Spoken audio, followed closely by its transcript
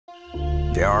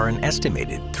There are an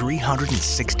estimated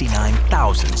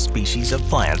 369,000 species of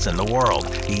plants in the world,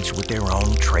 each with their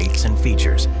own traits and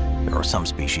features. There are some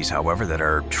species, however, that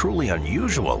are truly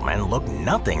unusual and look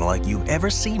nothing like you've ever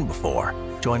seen before.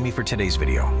 Join me for today's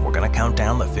video. We're going to count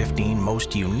down the 15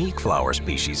 most unique flower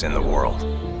species in the world.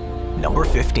 Number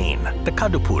 15. The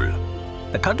kadupul.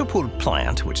 The kadupul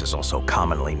plant, which is also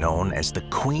commonly known as the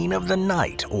Queen of the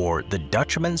Night or the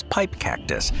Dutchman's pipe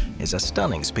cactus, is a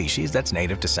stunning species that's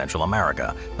native to Central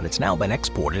America, but it's now been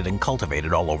exported and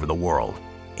cultivated all over the world.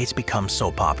 It's become so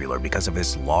popular because of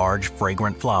its large,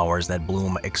 fragrant flowers that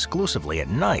bloom exclusively at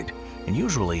night, and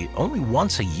usually only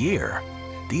once a year.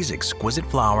 These exquisite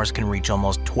flowers can reach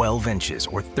almost 12 inches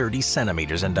or 30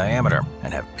 centimeters in diameter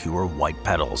and have pure white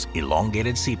petals,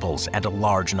 elongated sepals, and a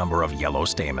large number of yellow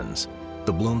stamens.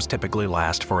 The blooms typically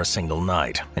last for a single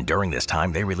night, and during this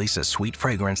time they release a sweet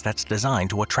fragrance that's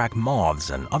designed to attract moths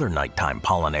and other nighttime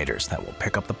pollinators that will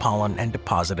pick up the pollen and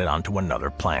deposit it onto another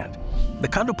plant. The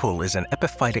kadupul is an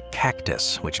epiphytic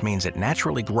cactus, which means it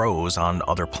naturally grows on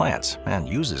other plants and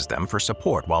uses them for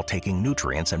support while taking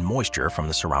nutrients and moisture from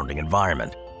the surrounding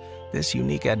environment. This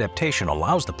unique adaptation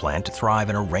allows the plant to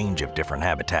thrive in a range of different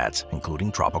habitats,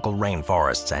 including tropical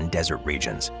rainforests and desert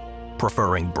regions.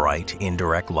 Preferring bright,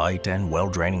 indirect light and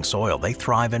well-draining soil, they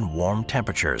thrive in warm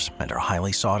temperatures and are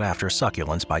highly sought-after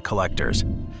succulents by collectors.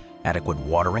 Adequate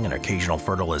watering and occasional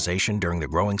fertilization during the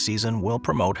growing season will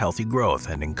promote healthy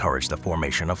growth and encourage the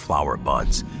formation of flower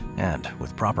buds. And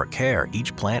with proper care,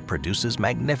 each plant produces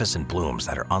magnificent blooms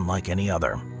that are unlike any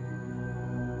other.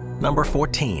 Number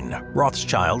 14.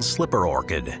 Rothschild's slipper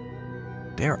orchid.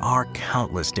 There are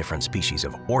countless different species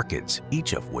of orchids,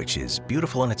 each of which is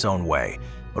beautiful in its own way,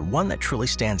 but one that truly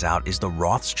stands out is the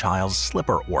Rothschild's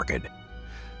slipper orchid.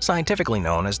 Scientifically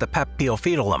known as the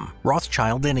Papilophyllum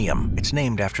rothschildinium, it's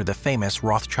named after the famous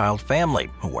Rothschild family,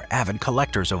 who were avid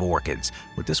collectors of orchids,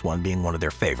 with this one being one of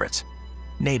their favorites.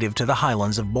 Native to the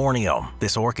highlands of Borneo,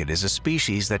 this orchid is a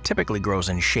species that typically grows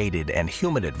in shaded and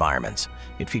humid environments.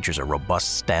 It features a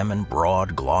robust stem and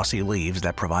broad, glossy leaves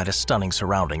that provide a stunning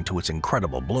surrounding to its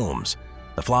incredible blooms.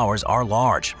 The flowers are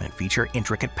large and feature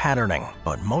intricate patterning,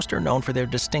 but most are known for their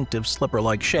distinctive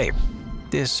slipper-like shape.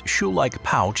 This shoe-like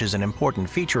pouch is an important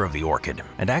feature of the orchid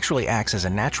and actually acts as a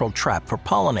natural trap for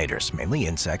pollinators, mainly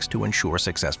insects, to ensure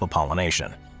successful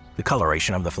pollination. The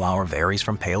coloration of the flower varies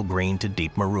from pale green to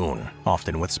deep maroon,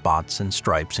 often with spots and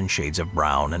stripes in shades of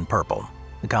brown and purple.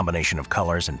 The combination of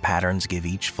colors and patterns give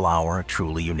each flower a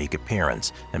truly unique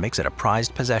appearance and makes it a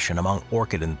prized possession among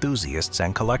orchid enthusiasts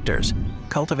and collectors.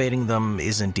 Cultivating them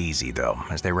isn't easy though,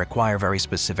 as they require very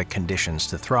specific conditions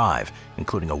to thrive,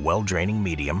 including a well-draining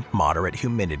medium, moderate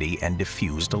humidity, and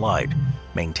diffused light.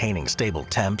 Maintaining stable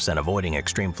temps and avoiding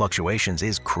extreme fluctuations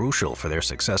is crucial for their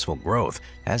successful growth,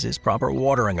 as is proper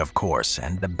watering, of course,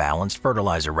 and a balanced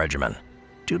fertilizer regimen.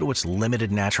 Due to its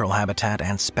limited natural habitat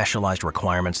and specialized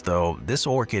requirements, though, this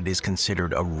orchid is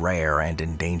considered a rare and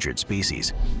endangered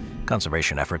species.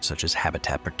 Conservation efforts such as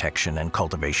habitat protection and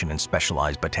cultivation in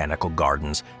specialized botanical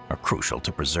gardens are crucial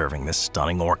to preserving this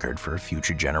stunning orchid for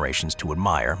future generations to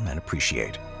admire and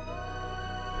appreciate.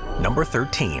 Number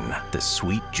 13. The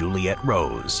Sweet Juliet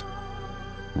Rose.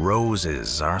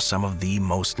 Roses are some of the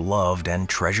most loved and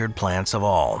treasured plants of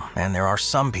all, and there are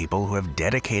some people who have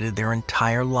dedicated their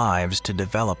entire lives to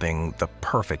developing the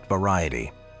perfect variety.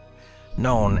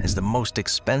 Known as the most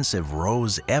expensive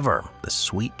rose ever, the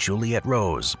Sweet Juliet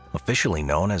Rose, officially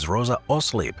known as Rosa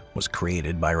Auslieb, was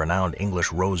created by renowned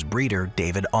English rose breeder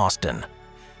David Austin.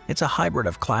 It's a hybrid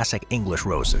of classic English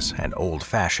roses and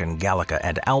old-fashioned Gallica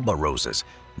and Alba roses,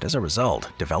 and as a result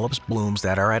develops blooms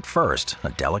that are at first a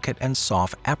delicate and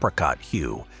soft apricot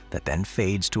hue that then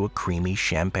fades to a creamy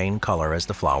champagne color as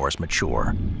the flowers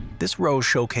mature. This rose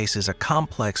showcases a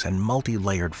complex and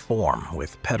multi-layered form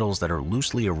with petals that are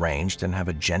loosely arranged and have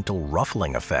a gentle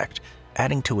ruffling effect,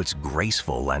 adding to its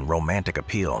graceful and romantic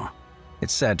appeal.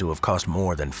 It's said to have cost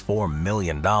more than $4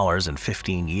 million in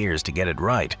 15 years to get it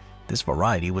right. This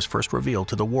variety was first revealed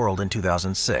to the world in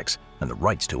 2006, and the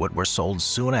rights to it were sold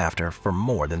soon after for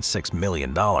more than $6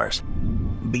 million.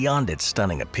 Beyond its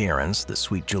stunning appearance, the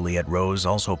Sweet Juliet Rose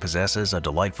also possesses a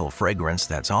delightful fragrance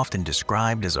that's often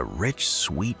described as a rich,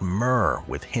 sweet myrrh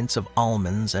with hints of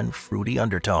almonds and fruity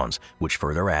undertones, which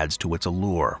further adds to its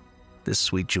allure. This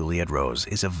Sweet Juliet Rose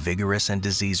is a vigorous and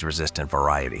disease-resistant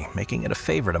variety, making it a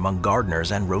favorite among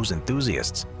gardeners and rose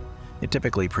enthusiasts. It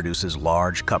typically produces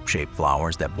large, cup-shaped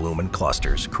flowers that bloom in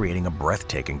clusters, creating a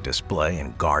breathtaking display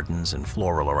in gardens and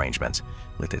floral arrangements,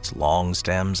 with its long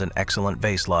stems and excellent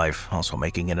vase life also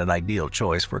making it an ideal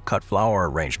choice for cut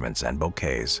flower arrangements and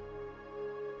bouquets.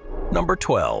 Number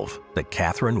 12. The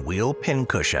Catherine Wheel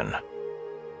Pincushion.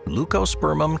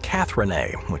 Leucospermum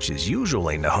catherinae, which is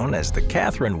usually known as the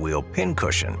Catherine wheel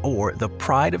pincushion or the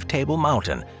pride of Table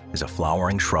Mountain, is a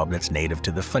flowering shrub that's native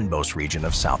to the Fynbos region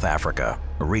of South Africa,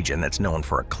 a region that's known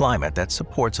for a climate that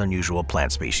supports unusual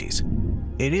plant species.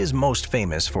 It is most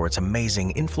famous for its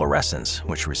amazing inflorescence,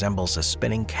 which resembles a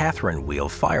spinning Catherine wheel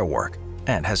firework,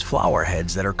 and has flower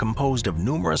heads that are composed of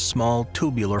numerous small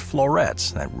tubular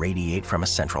florets that radiate from a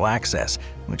central axis,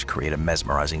 which create a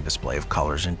mesmerizing display of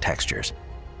colors and textures.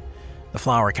 The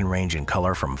flower can range in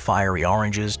color from fiery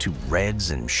oranges to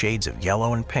reds and shades of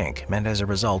yellow and pink, and as a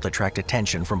result attract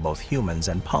attention from both humans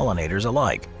and pollinators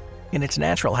alike. In its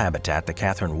natural habitat, the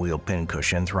Catherine wheel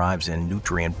pincushion thrives in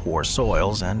nutrient-poor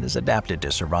soils and is adapted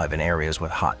to survive in areas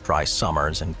with hot, dry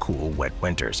summers and cool, wet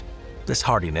winters. This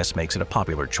hardiness makes it a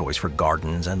popular choice for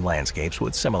gardens and landscapes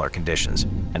with similar conditions,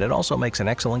 and it also makes an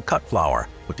excellent cut flower,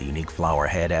 with the unique flower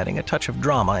head adding a touch of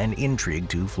drama and intrigue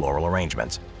to floral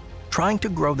arrangements. Trying to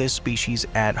grow this species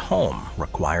at home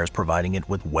requires providing it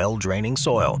with well-draining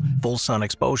soil, full sun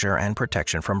exposure, and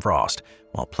protection from frost,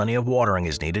 while plenty of watering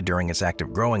is needed during its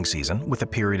active growing season, with a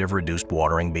period of reduced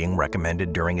watering being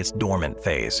recommended during its dormant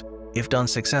phase. If done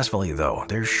successfully, though,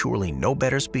 there's surely no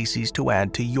better species to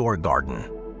add to your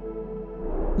garden.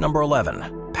 Number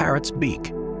 11. Parrot's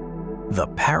Beak. The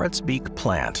parrot's beak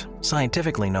plant,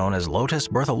 scientifically known as Lotus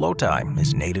bertholoti,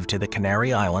 is native to the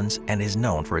Canary Islands and is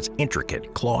known for its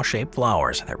intricate, claw-shaped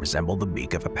flowers that resemble the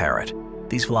beak of a parrot.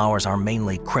 These flowers are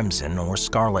mainly crimson or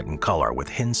scarlet in color with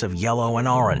hints of yellow and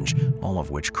orange, all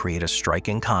of which create a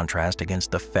striking contrast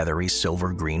against the feathery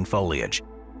silver-green foliage.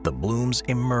 The blooms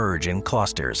emerge in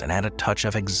clusters and add a touch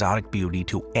of exotic beauty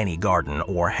to any garden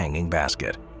or hanging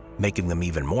basket. Making them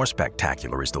even more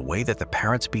spectacular is the way that the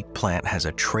parrot's beak plant has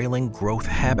a trailing growth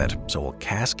habit, so it will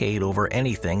cascade over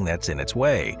anything that's in its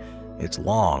way. Its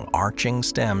long, arching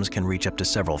stems can reach up to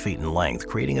several feet in length,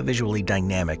 creating a visually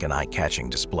dynamic and eye-catching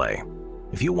display.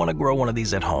 If you want to grow one of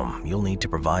these at home, you'll need to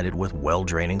provide it with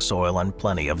well-draining soil and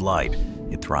plenty of light.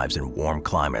 It thrives in warm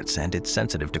climates and it's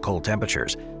sensitive to cold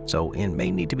temperatures, so it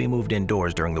may need to be moved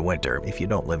indoors during the winter if you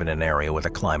don't live in an area with a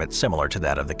climate similar to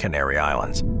that of the Canary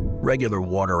Islands. Regular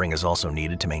watering is also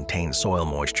needed to maintain soil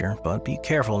moisture, but be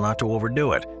careful not to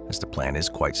overdo it, as the plant is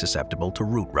quite susceptible to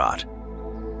root rot.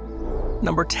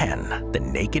 Number 10. The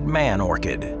Naked Man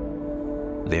Orchid.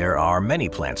 There are many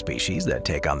plant species that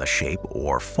take on the shape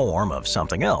or form of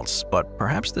something else, but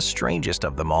perhaps the strangest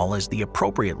of them all is the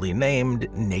appropriately named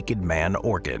Naked Man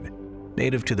Orchid.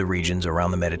 Native to the regions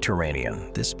around the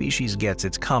Mediterranean, this species gets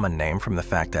its common name from the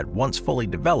fact that once fully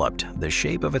developed, the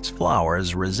shape of its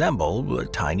flowers resemble a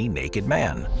tiny naked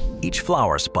man. Each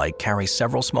flower spike carries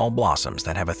several small blossoms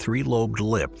that have a three-lobed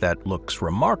lip that looks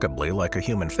remarkably like a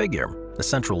human figure. The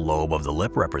central lobe of the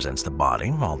lip represents the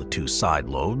body, while the two side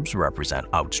lobes represent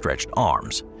outstretched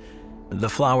arms. The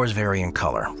flowers vary in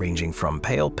color, ranging from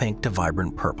pale pink to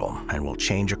vibrant purple, and will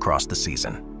change across the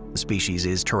season. The species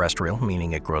is terrestrial,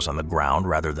 meaning it grows on the ground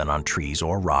rather than on trees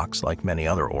or rocks like many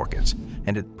other orchids,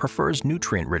 and it prefers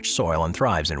nutrient-rich soil and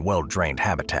thrives in well-drained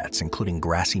habitats, including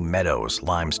grassy meadows,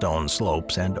 limestone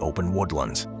slopes, and open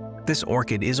woodlands. This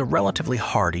orchid is a relatively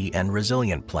hardy and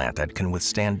resilient plant that can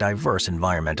withstand diverse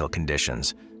environmental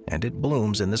conditions, and it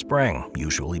blooms in the spring,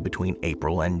 usually between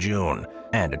April and June,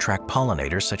 and attract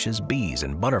pollinators such as bees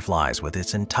and butterflies with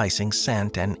its enticing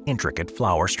scent and intricate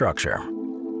flower structure.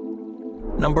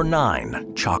 Number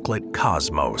 9. Chocolate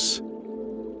Cosmos.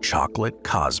 Chocolate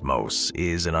Cosmos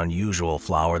is an unusual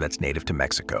flower that's native to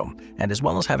Mexico, and as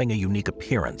well as having a unique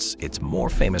appearance, it's more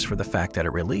famous for the fact that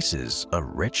it releases a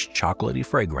rich chocolatey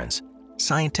fragrance.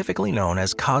 Scientifically known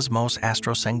as Cosmos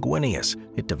astrosanguineus,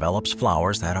 it develops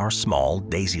flowers that are small,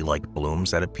 daisy-like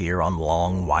blooms that appear on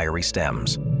long, wiry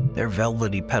stems. Their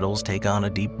velvety petals take on a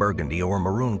deep burgundy or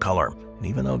maroon color, and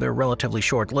even though they're relatively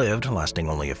short-lived, lasting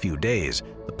only a few days,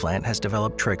 the plant has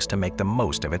developed tricks to make the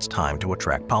most of its time to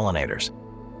attract pollinators.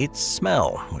 Its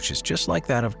smell, which is just like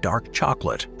that of dark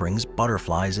chocolate, brings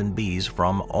butterflies and bees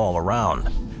from all around.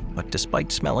 But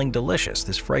despite smelling delicious,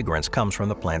 this fragrance comes from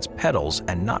the plant's petals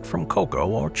and not from cocoa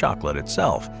or chocolate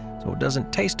itself, so it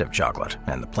doesn't taste of chocolate,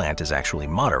 and the plant is actually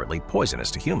moderately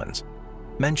poisonous to humans.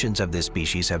 Mentions of this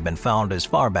species have been found as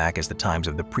far back as the times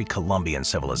of the pre-Columbian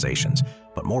civilizations,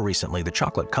 but more recently the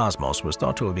chocolate cosmos was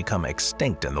thought to have become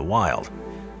extinct in the wild.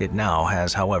 It now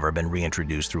has, however, been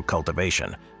reintroduced through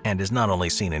cultivation and is not only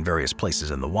seen in various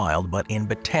places in the wild, but in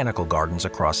botanical gardens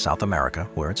across South America,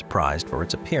 where it's prized for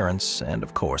its appearance and,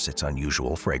 of course, its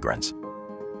unusual fragrance.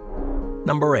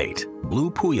 Number 8. Blue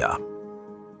Puya.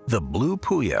 The blue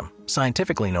puya,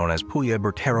 scientifically known as Puya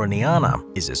berteroniana,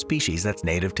 is a species that's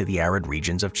native to the arid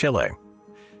regions of Chile.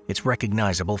 It's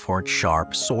recognizable for its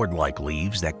sharp, sword-like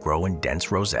leaves that grow in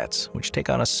dense rosettes, which take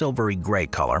on a silvery gray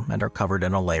color and are covered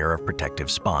in a layer of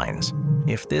protective spines.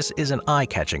 If this isn't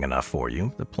eye-catching enough for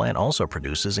you, the plant also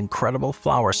produces incredible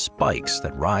flower spikes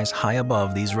that rise high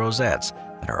above these rosettes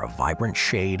that are a vibrant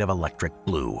shade of electric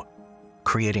blue,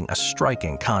 creating a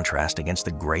striking contrast against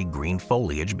the gray-green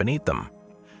foliage beneath them.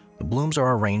 The blooms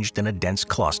are arranged in a dense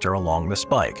cluster along the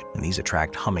spike, and these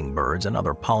attract hummingbirds and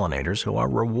other pollinators who are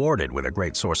rewarded with a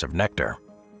great source of nectar.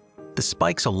 The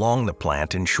spikes along the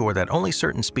plant ensure that only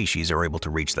certain species are able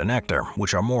to reach the nectar,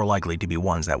 which are more likely to be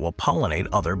ones that will pollinate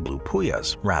other blue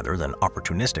puyas, rather than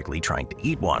opportunistically trying to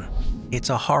eat one. It's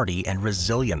a hardy and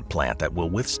resilient plant that will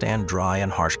withstand dry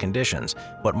and harsh conditions,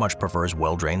 but much prefers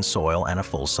well-drained soil and a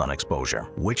full sun exposure,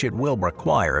 which it will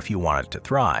require if you want it to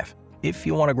thrive. If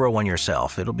you want to grow one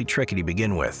yourself, it'll be tricky to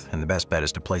begin with, and the best bet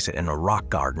is to place it in a rock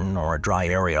garden or a dry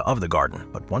area of the garden.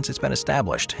 But once it's been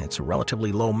established, it's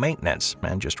relatively low maintenance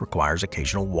and just requires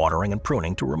occasional watering and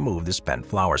pruning to remove the spent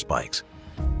flower spikes.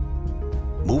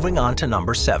 Moving on to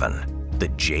number 7, the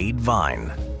jade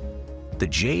vine. The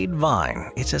jade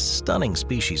vine is a stunning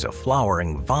species of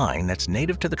flowering vine that's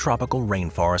native to the tropical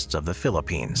rainforests of the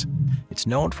Philippines. It's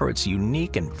known for its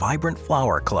unique and vibrant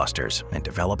flower clusters and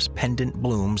develops pendant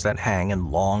blooms that hang in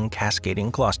long,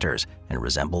 cascading clusters and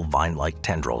resemble vine-like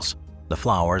tendrils. The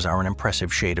flowers are an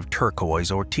impressive shade of turquoise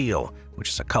or teal, which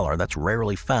is a color that's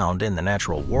rarely found in the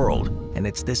natural world, and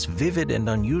it's this vivid and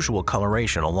unusual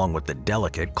coloration along with the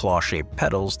delicate claw-shaped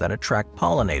petals that attract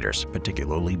pollinators,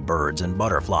 particularly birds and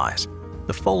butterflies.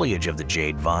 The foliage of the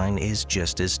jade vine is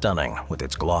just as stunning, with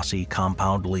its glossy,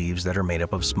 compound leaves that are made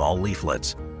up of small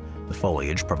leaflets. The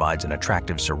foliage provides an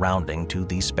attractive surrounding to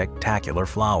these spectacular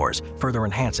flowers, further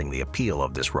enhancing the appeal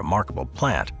of this remarkable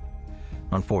plant.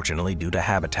 Unfortunately, due to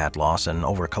habitat loss and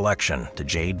overcollection, the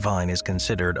jade vine is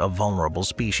considered a vulnerable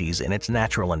species in its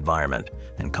natural environment,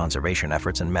 and conservation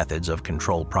efforts and methods of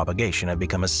controlled propagation have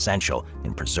become essential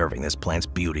in preserving this plant's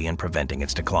beauty and preventing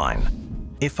its decline.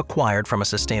 If acquired from a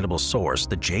sustainable source,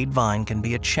 the jade vine can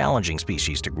be a challenging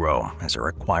species to grow, as it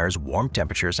requires warm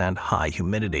temperatures and high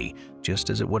humidity,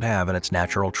 just as it would have in its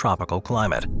natural tropical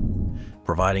climate.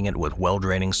 Providing it with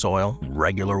well-draining soil,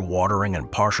 regular watering,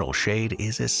 and partial shade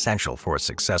is essential for its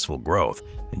successful growth,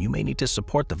 and you may need to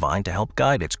support the vine to help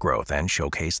guide its growth and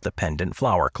showcase the pendant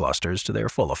flower clusters to their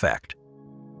full effect.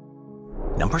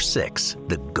 Number 6,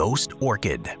 the ghost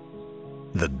orchid.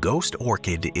 The ghost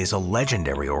orchid is a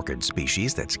legendary orchid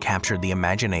species that's captured the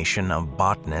imagination of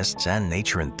botanists and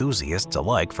nature enthusiasts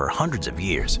alike for hundreds of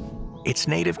years. It's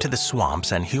native to the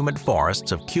swamps and humid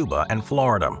forests of Cuba and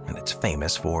Florida, and it's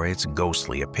famous for its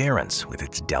ghostly appearance, with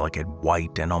its delicate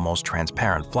white and almost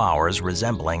transparent flowers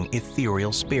resembling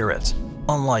ethereal spirits.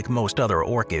 Unlike most other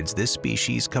orchids, this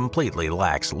species completely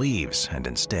lacks leaves and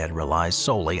instead relies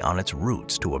solely on its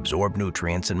roots to absorb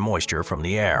nutrients and moisture from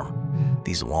the air.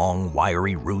 These long,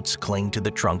 wiry roots cling to the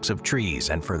trunks of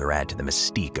trees and further add to the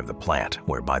mystique of the plant,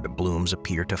 whereby the blooms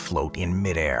appear to float in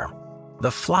midair. The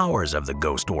flowers of the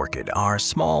ghost orchid are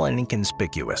small and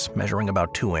inconspicuous, measuring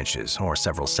about 2 inches or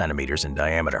several centimeters in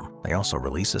diameter. They also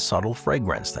release a subtle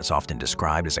fragrance that's often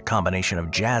described as a combination of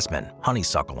jasmine,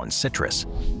 honeysuckle, and citrus.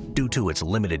 Due to its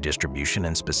limited distribution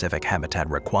and specific habitat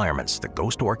requirements, the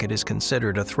ghost orchid is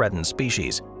considered a threatened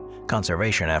species.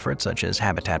 Conservation efforts such as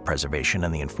habitat preservation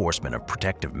and the enforcement of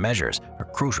protective measures are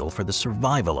crucial for the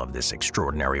survival of this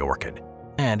extraordinary orchid.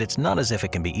 And it's not as if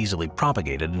it can be easily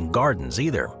propagated in gardens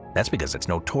either. That's because it's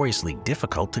notoriously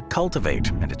difficult to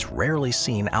cultivate, and it's rarely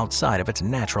seen outside of its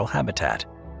natural habitat.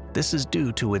 This is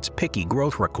due to its picky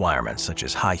growth requirements such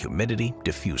as high humidity,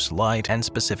 diffuse light, and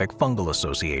specific fungal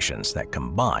associations that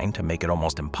combine to make it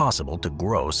almost impossible to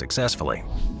grow successfully.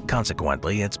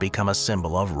 Consequently, it's become a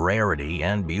symbol of rarity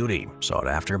and beauty, sought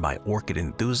after by orchid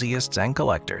enthusiasts and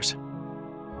collectors.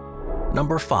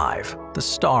 Number 5. The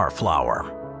star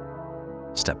flower.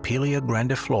 Stapelia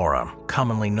grandiflora,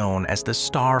 commonly known as the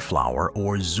star flower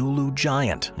or Zulu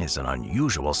giant, is an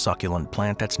unusual succulent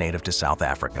plant that's native to South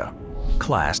Africa.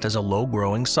 Classed as a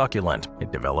low-growing succulent,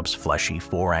 it develops fleshy,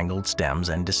 four-angled stems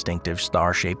and distinctive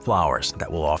star-shaped flowers that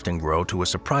will often grow to a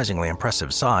surprisingly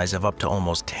impressive size of up to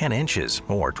almost 10 inches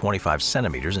or 25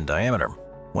 centimeters in diameter.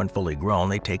 When fully grown,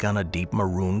 they take on a deep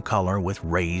maroon color with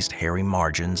raised, hairy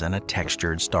margins and a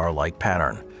textured star-like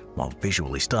pattern. While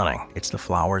visually stunning, it's the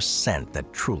flower's scent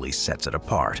that truly sets it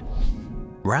apart.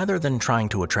 Rather than trying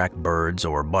to attract birds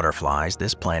or butterflies,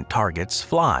 this plant targets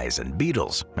flies and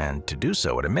beetles, and to do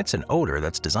so, it emits an odor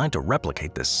that's designed to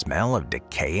replicate the smell of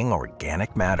decaying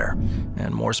organic matter,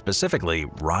 and more specifically,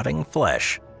 rotting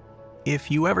flesh.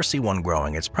 If you ever see one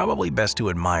growing, it's probably best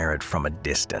to admire it from a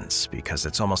distance because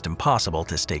it's almost impossible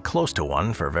to stay close to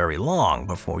one for very long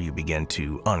before you begin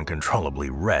to uncontrollably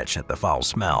retch at the foul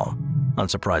smell.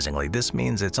 Unsurprisingly, this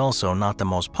means it's also not the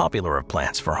most popular of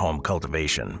plants for home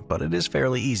cultivation, but it is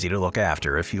fairly easy to look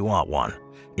after if you want one.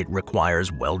 It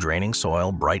requires well-draining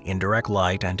soil, bright indirect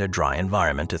light, and a dry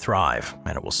environment to thrive,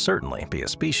 and it will certainly be a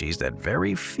species that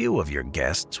very few of your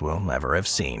guests will ever have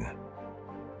seen.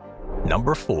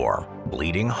 Number 4.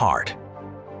 Bleeding heart.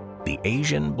 The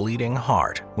Asian bleeding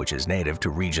heart, which is native to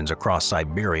regions across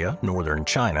Siberia, northern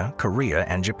China, Korea,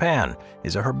 and Japan,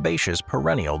 is a herbaceous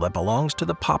perennial that belongs to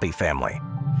the poppy family.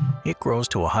 It grows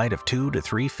to a height of 2 to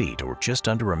 3 feet or just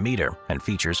under a meter and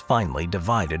features finely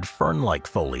divided fern-like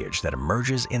foliage that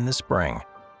emerges in the spring.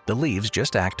 The leaves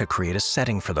just act to create a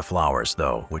setting for the flowers,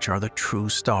 though, which are the true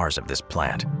stars of this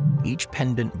plant. Each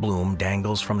pendant bloom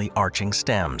dangles from the arching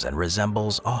stems and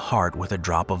resembles a heart with a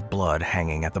drop of blood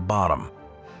hanging at the bottom.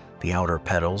 The outer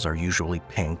petals are usually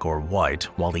pink or white,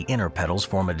 while the inner petals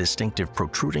form a distinctive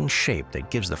protruding shape that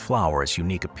gives the flower its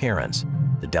unique appearance.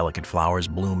 The delicate flowers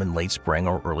bloom in late spring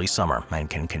or early summer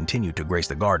and can continue to grace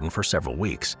the garden for several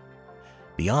weeks.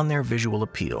 Beyond their visual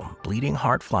appeal, bleeding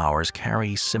heart flowers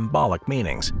carry symbolic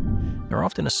meanings. They're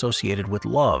often associated with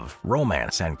love,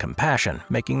 romance, and compassion,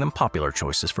 making them popular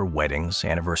choices for weddings,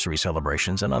 anniversary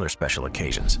celebrations, and other special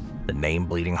occasions. The name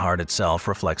bleeding heart itself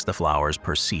reflects the flower's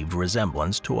perceived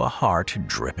resemblance to a heart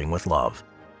dripping with love.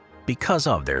 Because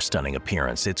of their stunning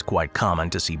appearance, it's quite common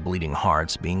to see bleeding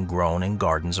hearts being grown in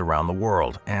gardens around the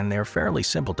world, and they're fairly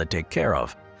simple to take care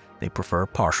of. They prefer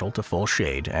partial to full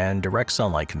shade, and direct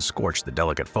sunlight can scorch the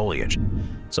delicate foliage,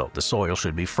 so the soil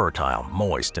should be fertile,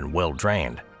 moist, and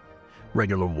well-drained.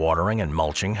 Regular watering and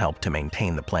mulching help to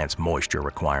maintain the plant's moisture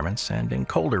requirements, and in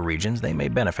colder regions they may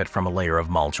benefit from a layer of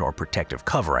mulch or protective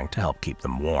covering to help keep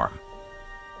them warm.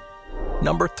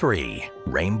 Number 3.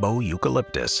 Rainbow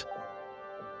eucalyptus.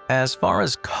 As far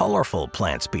as colorful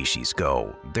plant species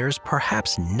go, there's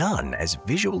perhaps none as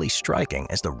visually striking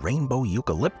as the rainbow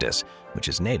eucalyptus, which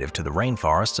is native to the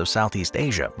rainforests of Southeast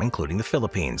Asia, including the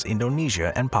Philippines,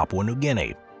 Indonesia, and Papua New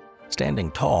Guinea.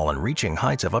 Standing tall and reaching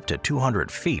heights of up to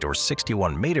 200 feet or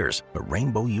 61 meters, the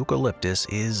rainbow eucalyptus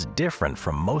is different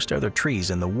from most other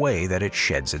trees in the way that it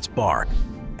sheds its bark.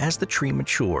 As the tree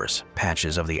matures,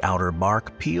 patches of the outer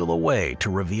bark peel away to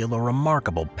reveal a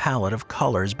remarkable palette of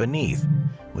colors beneath,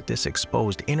 with this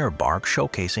exposed inner bark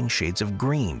showcasing shades of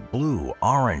green, blue,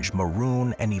 orange,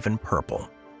 maroon, and even purple.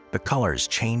 The colors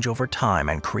change over time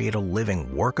and create a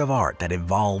living work of art that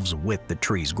evolves with the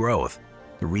tree's growth.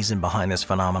 The reason behind this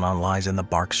phenomenon lies in the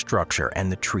bark structure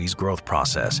and the tree's growth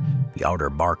process. The outer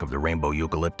bark of the rainbow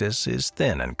eucalyptus is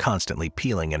thin and constantly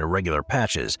peeling in irregular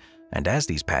patches, and as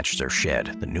these patches are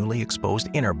shed, the newly exposed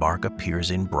inner bark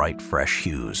appears in bright, fresh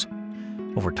hues.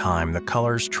 Over time, the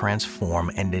colors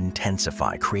transform and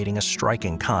intensify, creating a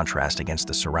striking contrast against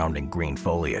the surrounding green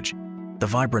foliage. The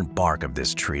vibrant bark of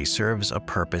this tree serves a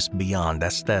purpose beyond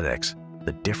aesthetics.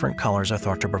 The different colors are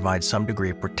thought to provide some degree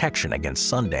of protection against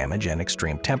sun damage and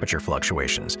extreme temperature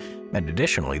fluctuations. And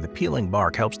additionally, the peeling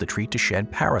bark helps the tree to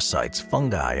shed parasites,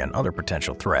 fungi, and other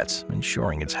potential threats,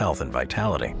 ensuring its health and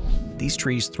vitality. These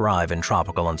trees thrive in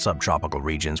tropical and subtropical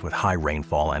regions with high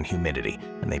rainfall and humidity,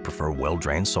 and they prefer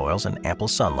well-drained soils and ample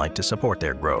sunlight to support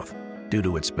their growth. Due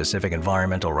to its specific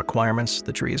environmental requirements,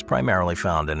 the tree is primarily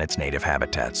found in its native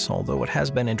habitats, although it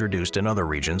has been introduced in other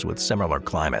regions with similar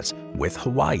climates, with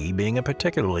Hawaii being a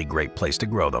particularly great place to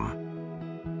grow them.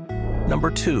 Number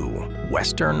 2.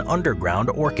 Western underground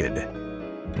orchid.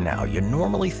 Now, you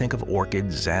normally think of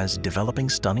orchids as developing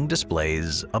stunning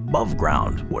displays above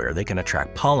ground, where they can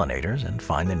attract pollinators and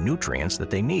find the nutrients that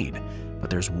they need. But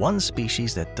there's one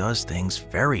species that does things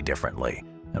very differently,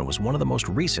 and was one of the most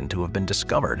recent to have been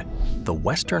discovered. The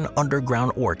Western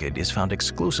underground orchid is found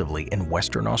exclusively in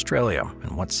Western Australia,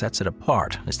 and what sets it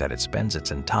apart is that it spends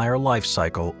its entire life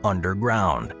cycle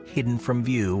underground, hidden from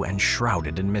view and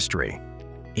shrouded in mystery.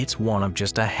 It's one of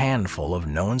just a handful of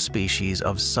known species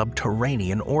of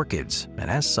subterranean orchids,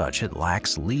 and as such it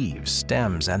lacks leaves,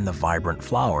 stems, and the vibrant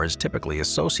flowers typically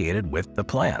associated with the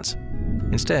plants.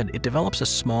 Instead, it develops a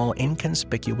small,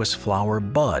 inconspicuous flower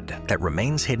bud that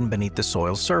remains hidden beneath the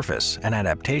soil's surface, an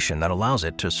adaptation that allows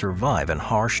it to survive in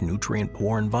harsh,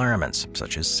 nutrient-poor environments,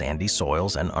 such as sandy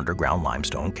soils and underground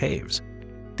limestone caves.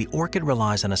 The orchid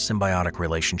relies on a symbiotic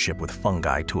relationship with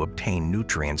fungi to obtain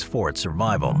nutrients for its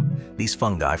survival. These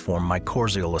fungi form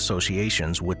mycorrhizal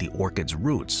associations with the orchid's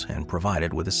roots and provide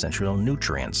it with essential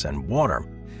nutrients and water.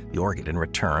 The orchid, in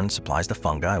return, supplies the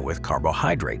fungi with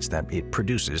carbohydrates that it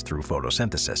produces through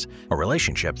photosynthesis, a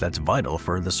relationship that's vital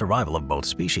for the survival of both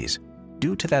species.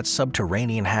 Due to that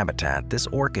subterranean habitat, this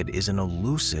orchid is an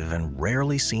elusive and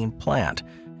rarely seen plant.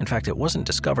 In fact, it wasn't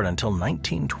discovered until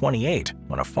 1928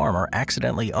 when a farmer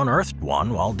accidentally unearthed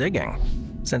one while digging.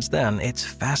 Since then, it's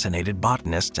fascinated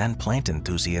botanists and plant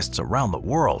enthusiasts around the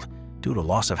world. Due to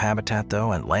loss of habitat,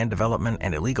 though, and land development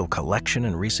and illegal collection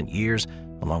in recent years,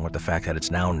 along with the fact that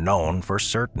it's now known for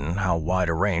certain how wide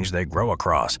a range they grow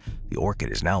across, the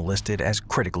orchid is now listed as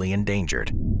critically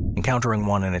endangered. Encountering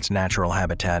one in its natural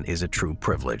habitat is a true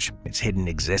privilege. Its hidden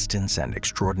existence and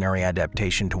extraordinary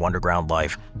adaptation to underground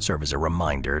life serve as a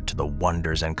reminder to the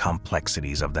wonders and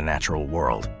complexities of the natural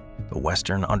world. The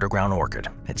Western underground orchid,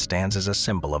 it stands as a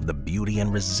symbol of the beauty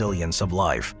and resilience of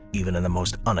life, even in the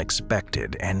most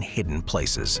unexpected and hidden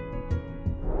places.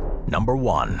 Number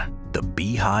 1. The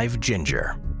beehive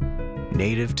ginger.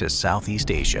 Native to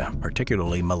Southeast Asia,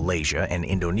 particularly Malaysia and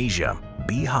Indonesia,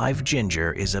 beehive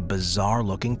ginger is a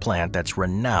bizarre-looking plant that's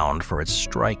renowned for its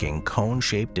striking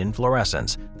cone-shaped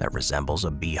inflorescence that resembles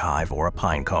a beehive or a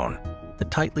pine cone. The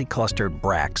tightly clustered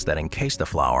bracts that encase the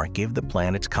flower give the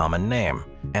plant its common name,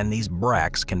 and these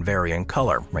bracts can vary in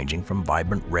color, ranging from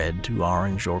vibrant red to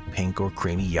orange or pink or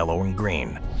creamy yellow and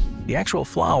green. The actual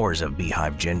flowers of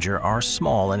beehive ginger are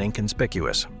small and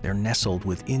inconspicuous. They're nestled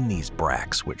within these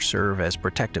bracts, which serve as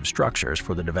protective structures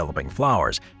for the developing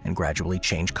flowers and gradually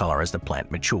change color as the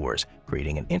plant matures,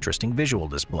 creating an interesting visual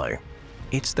display.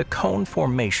 It's the cone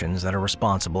formations that are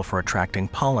responsible for attracting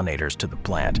pollinators to the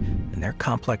plant, and their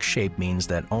complex shape means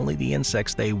that only the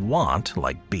insects they want,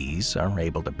 like bees, are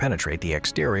able to penetrate the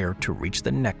exterior to reach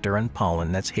the nectar and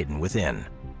pollen that's hidden within.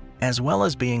 As well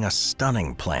as being a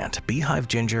stunning plant, beehive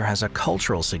ginger has a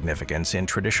cultural significance in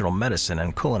traditional medicine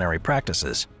and culinary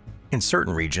practices. In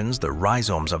certain regions, the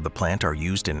rhizomes of the plant are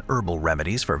used in herbal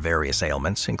remedies for various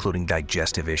ailments, including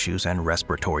digestive issues and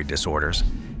respiratory disorders.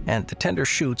 And the tender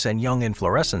shoots and young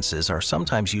inflorescences are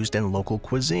sometimes used in local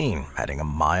cuisine, adding a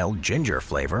mild ginger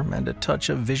flavor and a touch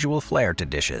of visual flair to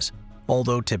dishes.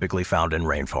 Although typically found in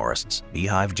rainforests,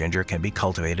 beehive ginger can be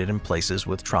cultivated in places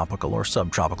with tropical or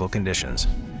subtropical conditions.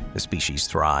 The species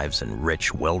thrives in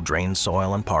rich, well-drained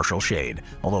soil and partial shade,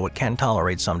 although it can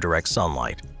tolerate some direct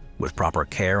sunlight. With proper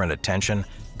care and attention,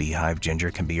 beehive ginger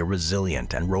can be a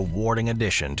resilient and rewarding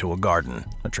addition to a garden,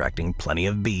 attracting plenty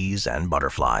of bees and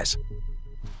butterflies.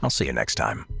 I'll see you next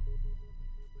time.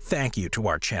 Thank you to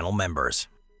our channel members.